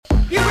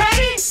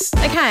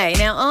Okay,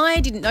 now I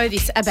didn't know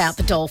this about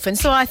the dolphins,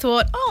 so I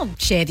thought I'll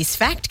share this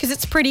fact because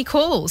it's pretty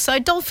cool. So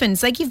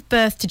dolphins, they give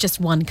birth to just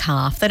one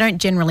calf. They don't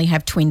generally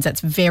have twins. That's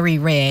very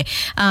rare.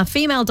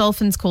 Female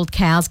dolphins called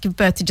cows give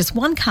birth to just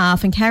one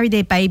calf and carry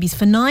their babies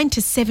for 9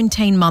 to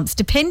 17 months,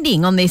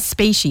 depending on their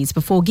species,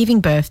 before giving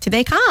birth to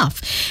their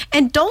calf.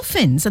 And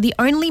dolphins are the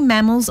only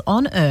mammals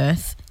on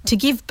Earth to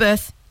give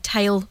birth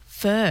tail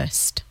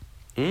first.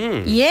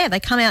 Yeah, they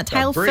come out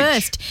tail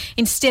first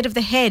instead of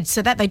the head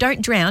so that they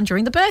don't drown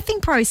during the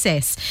birthing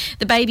process.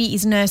 The baby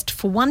is nursed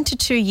for 1 to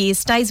 2 years,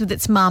 stays with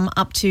its mum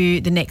up to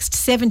the next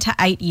 7 to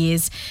 8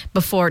 years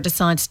before it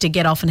decides to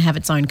get off and have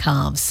its own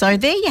calves. So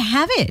there you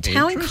have it.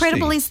 How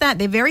incredible is that?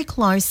 They're very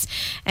close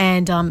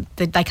and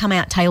they come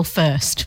out tail first.